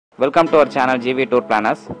Welcome to our channel GV tour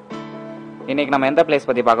planners. இன்றைக்கி நம்ம எந்த பிளேஸ்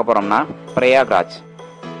பற்றி பார்க்க போகிறோம்னா பிரயாக்ராஜ்.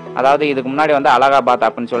 அதாவது இதுக்கு முன்னாடி வந்து அலகாபாத்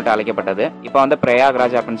அப்படின்னு சொல்லிட்டு அழைக்கப்பட்டது. இப்போ வந்து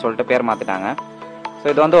பிரயாக்ராஜ் அப்படின்னு சொல்லிட்டு பேர் மாற்றிட்டாங்க. ஸோ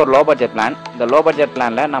இது வந்து ஒரு லோ பட்ஜெட் பிளான். இந்த லோ பட்ஜெட்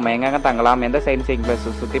பிளானில் நம்ம எங்கெங்கே தங்கலாம், எந்த சைட் சீயிங் பிளேஸ்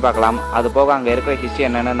சுற்றி பார்க்கலாம், அது போக அங்கே இருக்கிற ஹிஸ்ட்ரி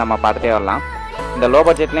என்னென்னு நம்ம பார்த்துட்டே வரலாம். இந்த லோ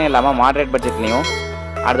பட்ஜெட்லேயும் இல்லாமல் மாடரேட் பட்ஜெட்லேயும்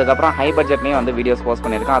அதுக்கப்புறம் ஹை பட்ஜெட்லேயும் வந்து வீடியோஸ் போஸ்ட்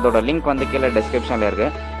பண்ணியிருக்கேன். அதோட லிங்க் வந்து கீழே டிஸ்கிரிப்ஷனில்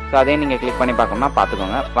இருக்குது. ஸோ அதையும் நீங்கள் கிளிக் பண்ணி பார்க்கணும்னா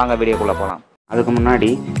பார்த்துக்கோங்க. வாங்க வீடியோக்குள்ளே போகலாம். அதுக்கு முன்னாடி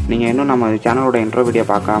நீங்கள் இன்னும் நம்ம சேனலோட இன்ட்ரோ வீடியோ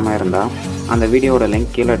பார்க்காம இருந்தால் அந்த வீடியோட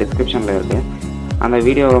லிங்க் கீழே டிஸ்கிரிப்ஷனில் இருக்குது. அந்த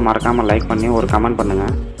வீடியோவை மறக்காமல் லைக் பண்ணி ஒரு கமெண்ட்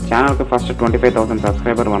பண்ணுங்கள். சேனலுக்கு ஃபஸ்ட்டு 25,000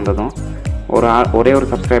 சப்ஸ்கிரைபர் வந்ததும் ஒரே ஒரு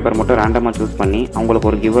சப்ஸ்கிரைபர் மட்டும் ரேண்டமாக சூஸ் பண்ணி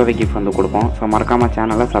அவங்களுக்கு ஒரு கிவ் அவே கிஃப்ட் வந்து கொடுப்போம். ஸோ மறக்காமல்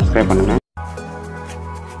சேனலை சப்ஸ்கிரைப் பண்ணுங்கள்.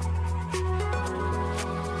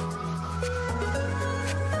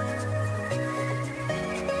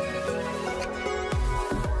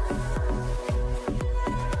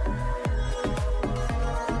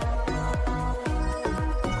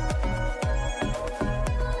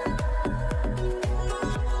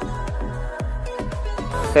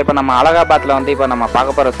 ஸோ இப்போ நம்ம அலகாபாத்தில் வந்து இப்போ நம்ம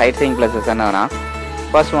பார்க்க போகிற சைட் சீயிங் பிளேசஸ் என்னன்னா,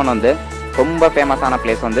 ஃபர்ஸ்ட் ஒன் வந்து ரொம்ப ஃபேமஸான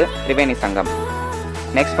பிளேஸ் வந்து திரிவேணி சங்கம்.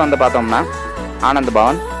 நெக்ஸ்ட் வந்து பார்த்தோம்னா ஆனந்த்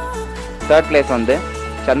பவன். தேர்ட் பிளேஸ் வந்து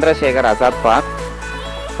Chandrasekhar Azad park.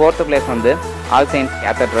 Fourth place வந்து ஆல் செயின்ட்ஸ்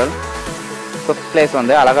கேத்தட்ரல். ஃபிஃப்த் பிளேஸ்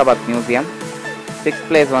வந்து அலகாபாத் மியூசியம். சிக்ஸ்த்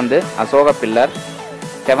பிளேஸ் வந்து Ashoka pillar.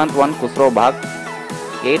 Seventh one Khusro பாக்.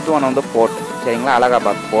 எயித் ஒன் வந்து ஃபோர்ட். சரிங்களா,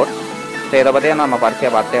 அலகாபாத் ஃபோர்ட். ஸோ இதை பற்றியே நம்ம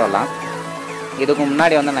பரிசையாக பார்த்தே வரலாம். இதுக்கு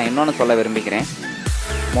முன்னாடி வந்து நான் இன்னொன்று சொல்ல விரும்பிக்கிறேன்.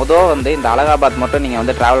 வந்து இந்த அலகாபாத் மட்டும் நீங்கள்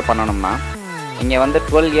வந்து ட்ராவல் பண்ணணும்னா இங்கே வந்து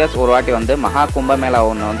 12 இயர்ஸ் ஒரு வாட்டி வந்து மகா கும்பமேளா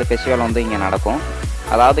ஒன்று வந்து ஃபெஸ்டிவல் வந்து இங்கே நடக்கும்.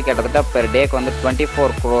 அதாவது கிட்டத்தட்ட பெர் டேக்கு வந்து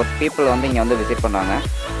 24 crore பீப்புள் வந்து இங்கே வந்து விசிட் பண்ணுவாங்க.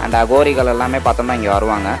 அண்ட் அகோரிகள் எல்லாமே பார்த்தோம்னா இங்கே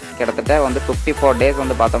வருவாங்க. கிட்டத்தட்ட வந்து 54 டேஸ்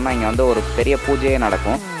வந்து பார்த்தோம்னா இங்கே வந்து ஒரு பெரிய பூஜையே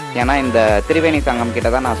நடக்கும். ஏன்னா இந்த திரிவேணி சங்கம்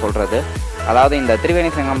கிட்ட தான் நான் சொல்கிறது. அதாவது இந்த திரிவேணி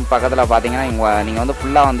சங்கம் பக்கத்தில் பார்த்தீங்கன்னா நீங்கள் வந்து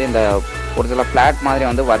ஃபுல்லாக வந்து இந்த ஒரு சில ஃப்ளாட் மாதிரி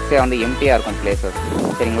வந்து வரிசையாக வந்து எம்டியாக இருக்கும் பிளேசஸ்.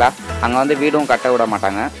 சரிங்களா, அங்கே வந்து வீடும் கட்ட விட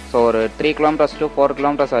மாட்டாங்க. ஸோ ஒரு 3 kilometers to 4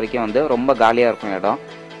 kilometers வரைக்கும் வந்து ரொம்ப காலியாக இருக்கும் இடம்.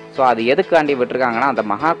 ஸோ அது எதுக்காண்டி விட்டுருக்காங்கன்னா, அந்த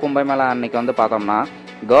மகா கும்பமேளா அன்னைக்கு வந்து பார்த்தோம்னா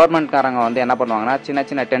கவர்மெண்ட்காரங்க வந்து என்ன பண்ணுவாங்கன்னா சின்ன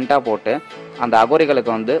சின்ன டென்ட்டாக போட்டு அந்த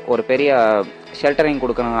அகோரிகளுக்கு வந்து ஒரு பெரிய ஷெல்டரிங்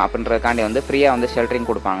கொடுக்கணும் அப்படின்றதுக்காண்டி வந்து ஃப்ரீயாக வந்து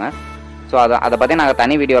ஷெல்டரிங் கொடுப்பாங்க. ஸோ அதை பற்றி நாங்கள்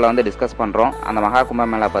தனி வீடியோவில் வந்து டிஸ்கஸ் பண்ணுறோம், அந்த மகா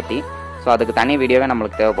கும்பமேளா பற்றி. ஸோ அதுக்கு தனி வீடியோவே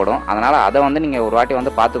நம்மளுக்கு தேவைப்படும். அதனால் அதை வந்து நீங்கள் ஒரு வாட்டி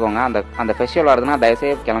வந்து பார்த்துக்கோங்க. அந்த ஃபெஸ்டிவல் வருதுன்னா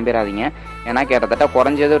தயவுசெய்து கிளம்பிடாதீங்க. ஏன்னா கிட்டத்தட்ட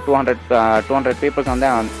குறைஞ்சது 200 பீப்புள்ஸ் வந்து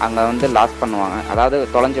அங்கே வந்து லாஸ் பண்ணுவாங்க, அதாவது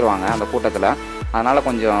தொலைஞ்சிருவாங்க அந்த கூட்டத்தில். அதனால்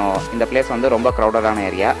கொஞ்சம் இந்த பிளேஸ் வந்து ரொம்ப க்ரௌடடான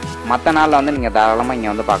ஏரியா. மற்ற நாளில் வந்து நீங்கள் தாராளமாக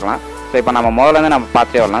இங்கே வந்து பார்க்கலாம். ஸோ இப்போ நம்ம முதல்ல நம்ம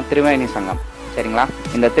பார்த்துட்டே வரலாம் திரிவேணி சங்கம். சரிங்களா,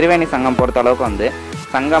 இந்த திரிவேணி சங்கம் பொறுத்த அளவுக்கு வந்து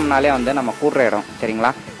சங்கம்னாலே வந்து நம்ம கூடுற இடம்.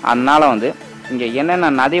 சரிங்களா, அதனால் வந்து இங்கே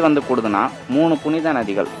என்னென்ன நதி வந்து கூடுதுன்னா 3 புனித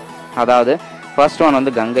நதிகள். அதாவது ஃபர்ஸ்ட் ஒன்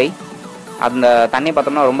வந்து கங்கை. அந்த தண்ணி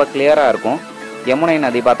பார்த்தோம்னா ரொம்ப கிளியராக இருக்கும். யமுனை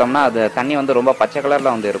நதி பார்த்தோம்னா அது தண்ணி வந்து ரொம்ப பச்சை கலரில்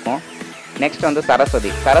வந்து இருக்கும். நெக்ஸ்ட் வந்து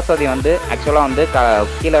சரஸ்வதி வந்து ஆக்சுவலாக வந்து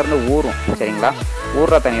கீழே இருந்து ஊறும். சரிங்களா,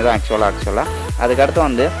 ஊறுற தண்ணி தான் ஆக்சுவலாக. அதுக்கடுத்து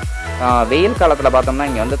வந்து வெயில் காலத்தில் பார்த்தோம்னா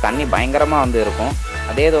இங்கே வந்து தண்ணி பயங்கரமாக வந்து இருக்கும்.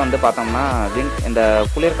 அதே இது வந்து பார்த்தோம்னா இந்த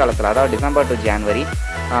குளிர்காலத்தில், அதாவது டிசம்பர் டு ஜான்வரி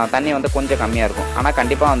தண்ணி வந்து கொஞ்சம் கம்மியாக இருக்கும். ஆனால்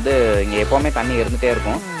கண்டிப்பாக வந்து இங்கே எப்போவுமே தண்ணி இருந்துகிட்டே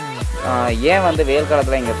இருக்கும். ஏன் வந்து வெயில்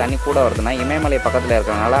காலத்தில் இங்கே தண்ணி கூட வருதுன்னா, இமயமலை பக்கத்தில்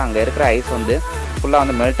இருக்கிறதுனால அங்கே இருக்கிற ஐஸ் வந்து ஃபுல்லாக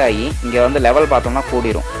வந்து மெல்ட் ஆகி இங்கே வந்து லெவல் பார்த்தோம்னா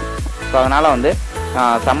கூடிரும். ஸோ அதனால் வந்து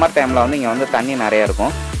சம்மர் டைமில் வந்து இங்கே வந்து தண்ணி நிறையா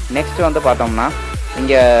இருக்கும். நெக்ஸ்ட்டு வந்து பார்த்தோம்னா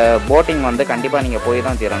இங்கே போட்டிங் வந்து கண்டிப்பாக நீங்கள் போய்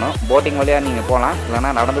தான் தீரணும். போட்டிங் வழியாக நீங்கள் போகலாம்,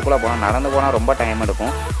 இல்லைனா நடந்து போனால் ரொம்ப டைம்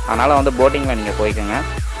எடுக்கும். அதனால் வந்து போட்டிங்கில் நீங்கள் போய்க்கோங்க.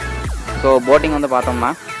 ஸோ போட்டிங் வந்து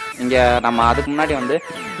பார்த்தோம்னா இங்கே நம்ம அதுக்கு முன்னாடி வந்து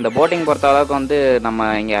இந்த போட்டிங் பொறுத்த அளவுக்கு வந்து நம்ம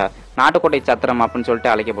இங்கே நாட்டுக்கோட்டை சத்திரம் அப்படின்னு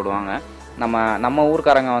சொல்லிட்டு அழைக்கப்படுவாங்க. நம்ம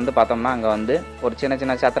ஊருக்காரங்க வந்து பார்த்தோம்னா அங்கே வந்து ஒரு சின்ன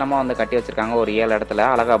சின்ன சத்திரமாக வந்து கட்டி வச்சுருக்காங்க. ஒரு 7 இடத்துல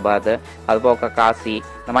அலகாபாத், அதுபோக காசி,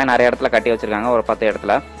 இந்த மாதிரி நிறைய இடத்துல கட்டி வச்சுருக்காங்க, ஒரு 10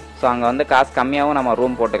 இடத்துல. ஸோ அங்கே வந்து காசு கம்மியாகவும் நம்ம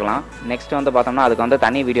ரூம் போட்டுக்கலாம். நெக்ஸ்ட் வந்து பார்த்தோம்னா அதுக்கு வந்து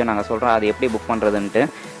தனி வீடியோ நாங்கள் சொல்கிறோம், அது எப்படி புக் பண்ணுறதுன்ட்டு.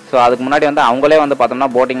 ஸோ அதுக்கு முன்னாடி வந்து அவங்களே வந்து பார்த்தோம்னா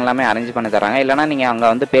போட்டிங் எல்லாமே அரேஞ்ச் பண்ணி தராங்க. இல்லைனா நீங்கள் அங்கே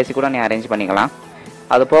வந்து பேசி கூட நீங்கள் அரேஞ்ச் பண்ணிக்கலாம்.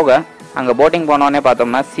 அது போக அங்கே போட்டிங் போனோடனே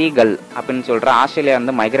பார்த்தோம்னா சீகல் அப்படின்னு சொல்கிற ஆஸ்திரேலியா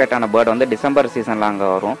வந்து மைக்ரேட் ஆன பேர்டு வந்து டிசம்பர் சீசனில் அங்கே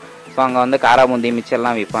வரும். ஸோ அங்கே வந்து காராபூந்தி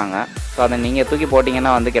மிச்செல்லாம் விற்பாங்க. ஸோ அதை நீங்கள் தூக்கி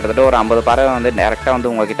போட்டிங்கன்னா வந்து கிட்டத்தட்ட ஒரு 50 பறவை வந்து டேரெக்டாக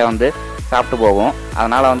வந்து உங்கள்கிட்ட வந்து சாப்பிட்டு போகும்.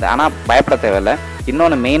 அதனால் வந்து ஆனால் பயப்பட தேவையில்லை.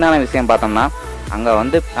 இன்னொன்று மெயினான விஷயம் பார்த்தோம்னா அங்கே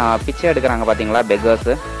வந்து பிச்சை எடுக்கிறாங்க பார்த்தீங்களா,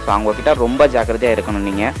 பெக்கர்ஸு. ஸோ அவங்கக்கிட்ட ரொம்ப ஜாக்கிரதையாக இருக்கணும்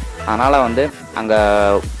நீங்கள். அதனால் வந்து அங்கே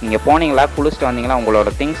நீங்கள் போனீங்களா, குளிச்சுட்டு வந்தீங்களா, உங்களோட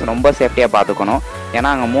திங்ஸ் ரொம்ப சேஃப்டியாக பார்த்துக்கணும். ஏன்னா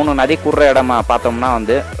அங்கே 3 நதி கூடுற இடமா பார்த்தோம்னா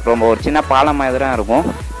வந்து ரொம்ப ஒரு சின்ன பாலம் மாதிரி தான் இருக்கும்.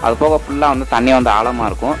 அது போக ஃபுல்லாக வந்து தண்ணி வந்து ஆழமாக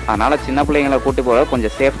இருக்கும். அதனால் சின்ன பிள்ளைங்களை கூட்டி போகிறது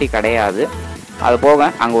கொஞ்சம் சேஃப்டி கிடையாது. அது போக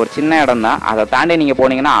அங்கே ஒரு சின்ன இடம் தான், அதை தாண்டி நீங்கள்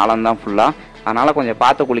போனீங்கன்னா ஆழம் தான் ஃபுல்லாக. அதனால் கொஞ்சம்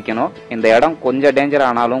பார்த்து குளிக்கணும். இந்த இடம் கொஞ்சம் டேஞ்சர்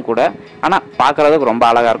ஆனாலும் கூட, ஆனால் பார்க்குறதுக்கு ரொம்ப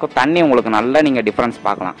அழகாக இருக்கும். தண்ணி உங்களுக்கு நல்லா நீங்கள் டிஃப்ரென்ஸ்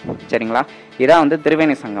பார்க்கலாம். சரிங்களா? இதான் வந்து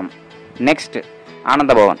திரிவேணி சங்கம். நெக்ஸ்ட்டு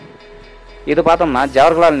ஆனந்த பவன். இது பார்த்தோம்னா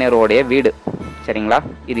ஜவஹர்லால் நேருவோடைய வீடு. சரிங்களா?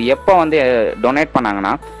 இது எப்போ வந்து டொனேட்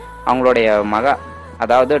பண்ணாங்கன்னா, அவங்களுடைய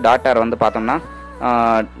அதாவது டாட்டர் வந்து பார்த்தோம்னா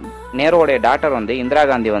நேருவோடைய டாட்டர் வந்து இந்திரா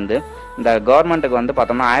காந்தி வந்து இந்த கவர்மெண்ட்டுக்கு வந்து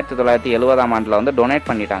பார்த்தோம்னா 1970ஆம் ஆண்டில் வந்து டொனேட்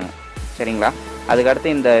பண்ணிட்டாங்க. சரிங்களா? அதுக்கடுத்து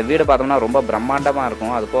இந்த வீடு பார்த்தோம்னா ரொம்ப பிரம்மாண்டமாக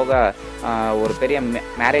இருக்கும். அது போக ஒரு பெரிய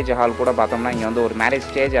மேரேஜ் ஹால் கூட பார்த்தோம்னா இங்கே வந்து ஒரு மேரேஜ்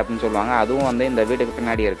ஸ்டேஜ் அப்படின்னு சொல்லுவாங்க, அதுவும் வந்து இந்த வீட்டுக்கு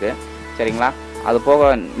பின்னாடி இருக்குது. சரிங்களா? அது போக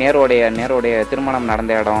நேருடைய திருமணம்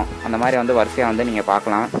நடந்த இடம் அந்த மாதிரி வந்து வரிசையாக வந்து நீங்கள்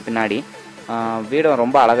பார்க்கலாம் பின்னாடி. வீடும்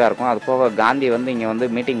ரொம்ப அழகாக இருக்கும். அது போக காந்தி வந்து இங்கே வந்து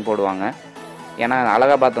மீட்டிங் போடுவாங்க. ஏன்னா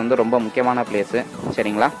அலகாபாத் வந்து ரொம்ப முக்கியமான பிளேஸு.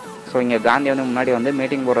 சரிங்களா? ஸோ இங்கே காந்தி வந்து முன்னாடி வந்து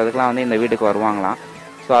மீட்டிங் போடுறதுக்குலாம் வந்து இந்த வீட்டுக்கு வருவாங்களாம்.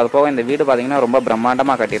 ஸோ அது போக இந்த வீடு பார்த்திங்கன்னா ரொம்ப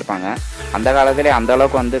பிரம்மாண்டமாக கட்டியிருப்பாங்க. அந்த காலத்திலே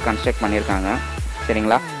அந்தளவுக்கு வந்து கன்ஸ்ட்ரக்ட் பண்ணியிருக்காங்க.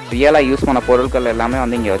 சரிங்களா? ரியலாக யூஸ் பண்ண பொருட்கள் எல்லாமே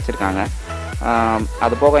வந்து இங்கே வச்சுருக்காங்க.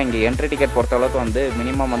 அது போக இங்கே என்ட்ரி டிக்கெட் பொறுத்தளவுக்கு வந்து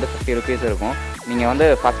மினிமம் வந்து 50 rupees இருக்கும். நீங்கள் வந்து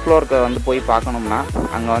ஃபஸ்ட் ஃப்ளோருக்கு வந்து போய் பார்க்கணும்னா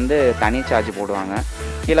அங்கே வந்து தனி சார்ஜ் போடுவாங்க.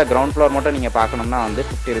 கீழே கிரவுண்ட் ஃப்ளோர் மட்டும் நீங்கள் பார்க்கணும்னா வந்து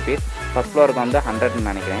 50 rupees. ஃபஸ்ட் ஃப்ளோருக்கு வந்து 100ன்னு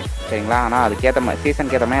நினைக்கிறேன். சரிங்களா? ஆனால் அதுக்கேற்ற மாதிரி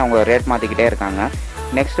சீசனுக்கு ஏற்ற மாதிரி அவங்க ரேட் மாற்றிக்கிட்டே இருக்காங்க.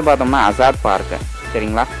 நெக்ஸ்ட்டு பார்த்தோம்னா ஆசாத் பார்க்கு.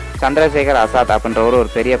 சரிங்களா? சந்திரசேகர் ஆசாத் அப்படின்றவர் ஒரு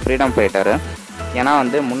பெரிய ஃப்ரீடம் ஃபைட்டரு. ஏன்னா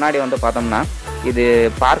வந்து முன்னாடி வந்து பார்த்தோம்னா இது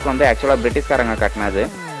பார்க் வந்து ஆக்சுவலாக பிரிட்டிஷ்காரங்க கட்டினது.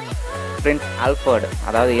 பிரின்ஸ் ஆல்ஃபர்ட்,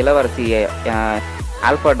 அதாவது இளவரசி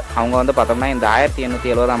ஆல்ஃபர்ட், அவங்க வந்து பார்த்தோம்னா இந்த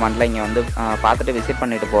 1870ஆம் ஆண்டில் இங்கே வந்து பார்த்துட்டு விசிட்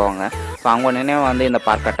பண்ணிட்டு போவாங்க. ஸோ அவங்க நினைவு வந்து இந்த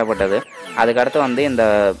பார்க் கட்டப்பட்டது. அதுக்கடுத்து வந்து இந்த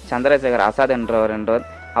சந்திரசேகர் ஆசாத் என்றவர்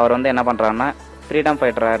அவர் வந்து என்ன பண்ணுறாருன்னா ஃப்ரீடம்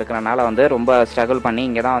ஃபைட்டராக இருக்கிறனால வந்து ரொம்ப ஸ்ட்ரகிள் பண்ணி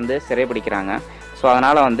இங்கே தான் வந்து சிறைப்பிடிக்கிறாங்க. ஸோ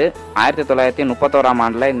அதனால் வந்து 1931ஆம்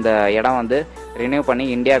ஆண்டில் இந்த இடம் வந்து ரினியூ பண்ணி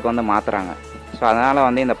இந்தியாவுக்கு வந்து மாற்றுறாங்க. ஸோ அதனால்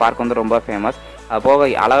வந்து இந்த பார்க் வந்து ரொம்ப ஃபேமஸ். அது போக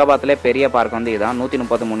அலகாபாத்லேயே பெரிய பார்க் வந்து இதுதான்.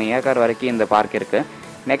 133 ஏக்கர் வரைக்கும் இந்த பார்க் இருக்குது.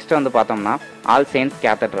 நெக்ஸ்ட் வந்து பார்த்தோம்னா ஆல் செயின்ட்ஸ்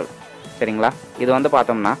கேத்தட்ரல். சரிங்களா? இது வந்து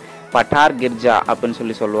பார்த்தோம்னா பட்டார் கிர்ஜா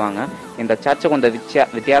அப்படின்னு சொல்லுவாங்க. இந்த சர்ச்சு கொஞ்சம்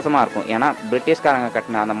வித்தியாசமாக இருக்கும். ஏன்னா பிரிட்டிஷ்காரங்க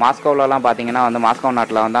கட்டின அந்த மாஸ்கோவிலலாம் பார்த்தீங்கன்னா வந்து மாஸ்கோ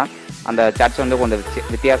நாட்டில் வந்து அந்த சர்ச் வந்து கொஞ்சம்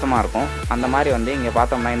வித்தியாசமாக இருக்கும். அந்த மாதிரி வந்து இங்கே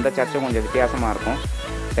பார்த்தோம்னா இந்த சர்ச்சும் கொஞ்சம் வித்தியாசமாக இருக்கும்.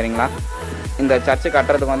 சரிங்களா? இந்த சர்ச்சு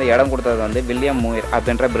கட்டுறதுக்கு வந்து இடம் கொடுத்தது வந்து வில்லியம் மூயர்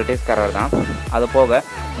அப்படின்ற பிரிட்டிஷ்காரர் தான். அது போக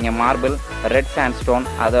இங்கே மார்பிள், ரெட் சாண்ட்ஸ்டோன்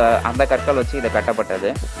அந்த கற்கள் வச்சு இதை கட்டப்பட்டது.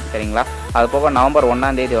 சரிங்களா? அது போக நவம்பர்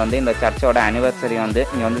 1ஆம் தேதி வந்து இந்த சர்ச்சோட அனிவர்சரி வந்து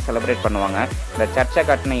இங்கே வந்து செலிப்ரேட் பண்ணுவாங்க. இந்த சர்ச்சை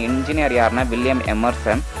கட்டின இன்ஜினியர் யாருன்னா வில்லியம்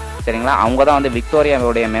எமர்சன். சரிங்களா? அவங்க தான் வந்து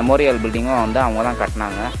விக்டோரியாவுடைய மெமோரியல் பில்டிங்கும் வந்து அவங்க தான்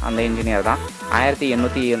கட்டினாங்க. அந்த இன்ஜினியர் தான்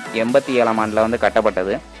 1887ஆம் ஆண்டில் வந்து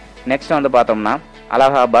கட்டப்பட்டது. நெக்ஸ்ட் வந்து பார்த்தோம்னா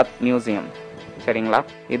அலகாபாத் மியூசியம். சரிங்களா?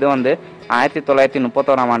 இது வந்து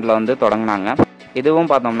 1931ஆம் ஆண்டில் வந்து தொடங்கினாங்க.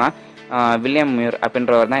 இதுவும் பார்த்தோம்னா வில்லியம் மியூர்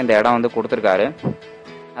அப்படின்றவர் தான் இந்த இடம் வந்து கொடுத்துருக்காரு.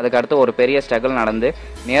 அதுக்கடுத்து ஒரு பெரிய ஸ்ட்ரகிள் நடந்து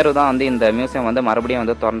நேரு தான் வந்து இந்த மியூசியம் வந்து மறுபடியும்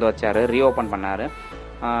வந்து திறந்து வச்சார், ரீஓப்பன் பண்ணார்.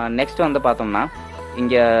 நெக்ஸ்ட் வந்து பார்த்தோம்னா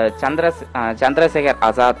இங்கே சந்திரசேகர்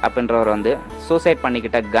ஆசாத் அப்படின்றவர் வந்து சூசைட்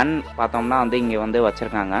பண்ணிக்கிட்ட கன் பார்த்தோம்னா வந்து இங்கே வந்து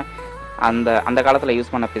வச்சுருக்காங்க. அந்த காலத்தில்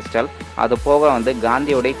யூஸ் பண்ண பிஸ்டல். அது போக வந்து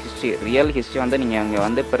காந்தியோடைய ரியல் ஹிஸ்ட்ரி வந்து நீங்கள் இங்கே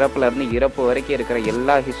வந்து பிறப்புலேருந்து இறப்பு வரைக்கும் இருக்கிற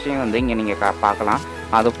எல்லா ஹிஸ்ட்ரியும் வந்து இங்கே நீங்கள் பார்க்கலாம்.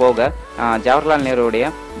 அது போக ஜவஹர்லால் நேருடைய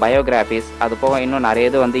பயோகிராஃபிஸ், அது போக இன்னும்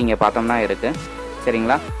நிறைய இது வந்து இங்கே பார்த்தோம்னா இருக்குது.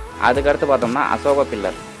 சரிங்களா? அதுக்கடுத்து பார்த்தோம்னா அசோக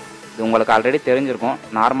பில்லர். இது உங்களுக்கு ஆல்ரெடி தெரிஞ்சிருக்கும்.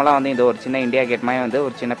 நார்மலாக வந்து இது ஒரு சின்ன இந்தியா கேட் மாதிரி வந்து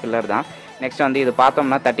ஒரு சின்ன பில்லர் தான். நெக்ஸ்ட் வந்து இது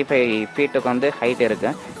பார்த்தோம்னா 35 ஃபீட்டுக்கு வந்து ஹைட்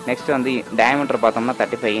இருக்குது. நெக்ஸ்ட் வந்து டயமீட்டர் பார்த்தோம்னா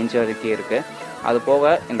 35 இன்ச் வரைக்கும் இருக்குது. அது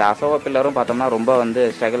போக இந்த அசோக பில்லரும் பார்த்தோம்னா ரொம்ப வந்து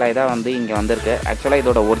ஸ்ட்ரகிள் ஆகி தான் வந்து இங்கே வந்திருக்கு. ஆக்சுவலாக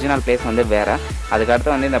இதோட ஒரிஜினல் பிளேஸ் வந்து வேறு.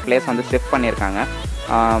 அதுக்கடுத்து வந்து இந்த பிளேஸ் வந்து ஷிஃப்ட் பண்ணியிருக்காங்க.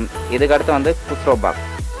 இதுக்கடுத்து வந்து குஸ்ரோ பாக்.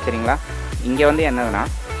 சரிங்களா? இங்கே வந்து என்னதுன்னா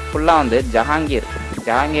ஃபுல்லாக வந்து ஜஹாங்கீர்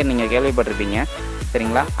நீங்கள் கேள்விப்பட்டிருப்பீங்க.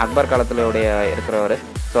 சரிங்களா? அக்பர் காலத்திலுடைய இருக்கிறவர்.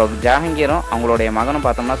 ஸோ ஜஹாங்கீரும் அவங்களுடைய மகனும்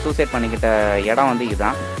பார்த்தோம்னா சூசைட் பண்ணிக்கிட்ட இடம் வந்து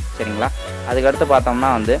இதுதான். சரிங்களா? அதுக்கடுத்து பார்த்தோம்னா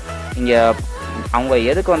வந்து இங்கே அவங்க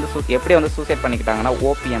எதுக்கு வந்து எப்படி வந்து சூசைட் பண்ணிக்கிட்டாங்கன்னா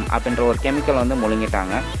ஓபிஎம் அப்படின்ற ஒரு கெமிக்கல் வந்து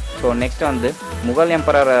முழுங்கிட்டாங்க. ஸோ நெக்ஸ்ட் வந்து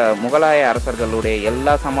முகலாய அரசர்களுடைய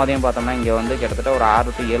எல்லா சமாதியும் பார்த்தோம்னா இங்கே வந்து கிட்டத்தட்ட ஒரு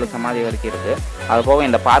 6 to 7 சமாதி வரைக்கும் இருக்குது. அது போக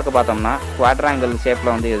இந்த பார்க்கு பார்த்தோம்னா குவாட்ராங்கிள்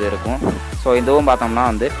ஷேப்பில் வந்து இது இருக்கும். ஸோ இதுவும் பார்த்தோம்னா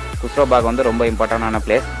வந்து குஸ்ரோ பாக் வந்து ரொம்ப இம்பார்ட்டண்டான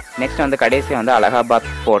பிளேஸ். நெக்ஸ்ட் வந்து கடைசி வந்து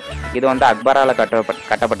அலகாபாத் ஃபோர்ட். இது வந்து அக்பரால்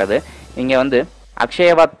கட்டப்பட்டது. இங்கே வந்து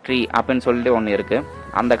அக்ஷயவாத் ட்ரீ அப்படின்னு சொல்லிட்டு ஒன்று இருக்குது.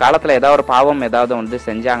 அந்த காலத்தில் ஏதாவது ஒரு பாவம் ஏதாவது வந்து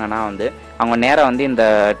செஞ்சாங்கன்னா வந்து அவங்க நேராக வந்து இந்த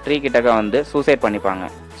ட்ரீ கிட்டக்க வந்து சூசைட் பண்ணிப்பாங்க.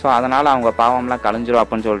 ஸோ அதனால் அவங்க பாவம்லாம் கழிஞ்சிரும்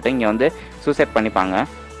அப்படின்னு சொல்லிட்டு இங்கே வந்து சூசைட் பண்ணிப்பாங்க.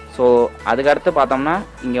 ஸோ அதுக்கடுத்து பார்த்தோம்னா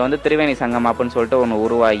இங்கே வந்து திரிவேணி சங்கம் அப்படின்னு சொல்லிட்டு ஒன்று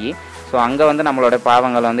உருவாகி ஸோ அங்கே வந்து நம்மளோட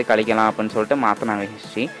பாவங்களை வந்து கழிக்கலாம் அப்படின்னு சொல்லிட்டு மாற்றினாங்க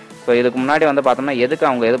ஹிஸ்ட்ரி. ஸோ இதுக்கு முன்னாடி வந்து பார்த்தோம்னா எதுக்கு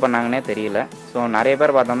அவங்க எது பண்ணாங்கன்னே தெரியல. ஸோ நிறைய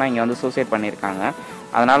பேர் பார்த்தோம்னா இங்கே வந்து சூசைட் பண்ணியிருக்காங்க.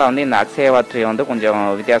 அதனால் வந்து இந்த அக்ஷயவாட் ட்ரீ வந்து கொஞ்சம்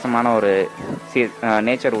வித்தியாசமான ஒரு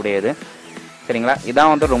நேச்சர் உடையது. சரிங்களா,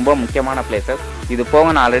 இதான் வந்து ரொம்ப முக்கியமான பிளேசஸ். இது போக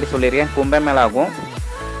நான் ஆல்ரெடி சொல்லியிருக்கேன், கும்பமேளாகும்.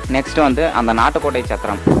 நெக்ஸ்ட்டு வந்து அந்த நாட்டுக்கோட்டை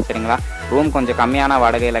சத்திரம். சரிங்களா, ரூம் கொஞ்சம் கம்மியான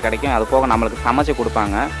வாடகையில் கிடைக்கும். அது போக நம்மளுக்கு சமைச்சு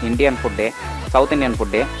கொடுப்பாங்க, இந்தியன் ஃபுட்டே, சவுத் இந்தியன்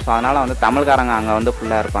ஃபுட்டே. ஸோ அதனால் வந்து தமிழ்காரங்க அங்கே வந்து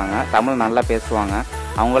ஃபுல்லாக இருப்பாங்க, தமிழ் நல்லா பேசுவாங்க.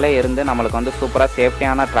 அவங்களே இருந்து நம்மளுக்கு வந்து சூப்பராக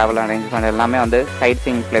சேஃப்டியான ட்ராவல் அரேஞ்ச்மெண்ட் எல்லாமே வந்து சைட்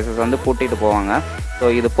சீயிங் பிளேசஸ் வந்து கூட்டிகிட்டு போவாங்க. ஸோ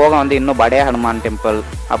இது போக வந்து இன்னும் படே ஹனுமான் டெம்பிள்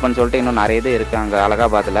அப்படின்னு சொல்லிட்டு இன்னும் நிறைய இது இருக்குது அங்கே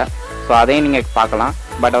அலகாபாத்தில். ஸோ அதையும் நீங்கள் பார்க்கலாம்.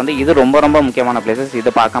 பட் வந்து இது ரொம்ப ரொம்ப முக்கியமான பிளேசஸ், இது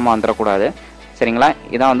பார்க்காம வந்துடக்கூடாது. சரிங்களா,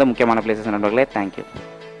 இதான் வந்து முக்கியமான பிளேசஸ் நண்பர்களே. தேங்க்யூ.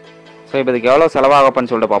 ஸோ இப்போ இதுக்கு எவ்வளோ செலவாகப்பன்னு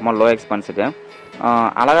சொல்லிட்டு பார்ப்போம். லோ எக்ஸ்பென்ஸுக்கு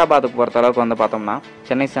அலகாபாத்துக்கு பொறுத்தளவுக்கு வந்து பார்த்தோம்னா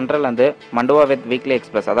சென்னை சென்ட்ரல் வந்து மண்டுவா வித் வீக்லி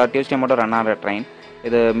எக்ஸ்பிரஸ், அதாவது டியூஸ்டே மட்டும் ரன் ஆகிற ட்ரெயின்.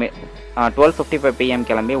 இது 12:55 PM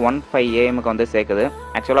கிளம்பி 1:05 AM வந்து சேர்க்குது.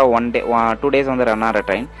 ஆக்சுவலாக 2 days வந்து ரன் ஆகிற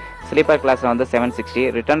ட்ரெயின். ஸ்லீப்பர் கிளாஸில் வந்து 760.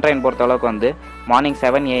 ரிட்டர்ன் ட்ரெயின் பொறுத்தளவுக்கு வந்து மார்னிங்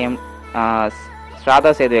 7 AM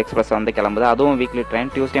ஸ்ராதா சேது எக்ஸ்பிரஸ் வந்து கிளம்புது. அதுவும் வீக்லி ட்ரெயின்,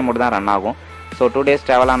 டியூஸ்டே மட்டும் தான் ரன் ஆகும். ஸோ 2 days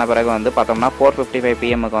ட்ராவல் ஆன பிறகு வந்து பார்த்தோம்னா 4:55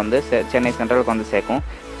 PM வந்து சென்னை சென்ட்ரலுக்கு வந்து சேர்க்கும்.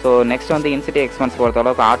 ஸோ நெக்ஸ்ட் வந்து இன்சிட்டி எக்ஸ்பென்ஸ்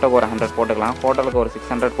பொறுத்தளவுக்கு ஆட்டோக்கு ஒரு 100 போட்டுக்கலாம், ஹோட்டலுக்கு ஒரு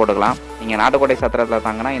 600 போட்டுக்கலாம். நீங்கள் நாட்டுக்கோட்டை சத்திரத்தில்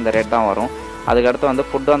தாங்கன்னா இந்த ரேட் தான் வரும். அதுக்கடுத்து வந்து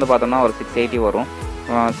ஃபுட்டு வந்து பார்த்தோம்னா ஒரு 680 வரும்.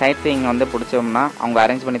 சைட் சீயிங் வந்து பிடிச்சோம்னா அவங்க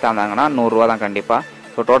அரேஞ்ச் பண்ணி தந்தாங்கன்னா 100 ரூபா தான் கண்டிப்பாக.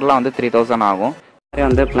 ஸோ டோட்டலாக வந்து 3000 ஆகும். அதே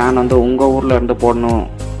வந்து பிளான் வந்து உங்கள் ஊரில் இருந்து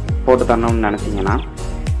போட்டு தரணும்னு நினச்சிங்கன்னா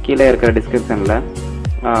கீழே இருக்கிற டிஸ்கிரிப்ஷனில்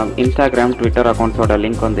இன்ஸ்டாகிராம் ட்விட்டர் அக்கௌண்ட்ஸோட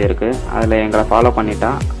லிங்க் வந்து இருக்குது. அதில் எங்களை ஃபாலோ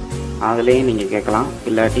பண்ணிட்டா அதுலேயும் நீங்கள் கேட்கலாம்.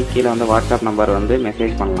 இல்லாட்டி கீழே வந்து வாட்ஸ்அப் நம்பர் வந்து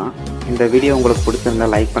மெசேஜ் பண்ணலாம். இந்த வீடியோ உங்களுக்கு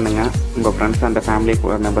பிடிச்சிருந்தால் லைக் பண்ணுங்கள், உங்கள் ஃப்ரெண்ட்ஸ் அண்ட் ஃபேமிலி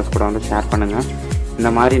மெம்பர்ஸ் கூட வந்து ஷேர் பண்ணுங்கள். இந்த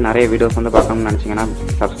மாதிரி நிறைய வீடியோஸ் வந்து பார்க்கணும்னு நினச்சிங்கன்னா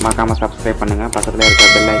மறக்காமல் சப்ஸ்கிரைப் பண்ணுங்கள். பக்கத்தில் இருக்கிற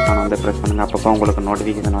பெல் ஐக்கான் வந்து ப்ரெஸ் பண்ணுங்கள். அப்பப்போ உங்களுக்கு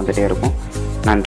நோட்டிஃபிகேஷன் வந்துகிட்டே இருக்கும். நன்றி.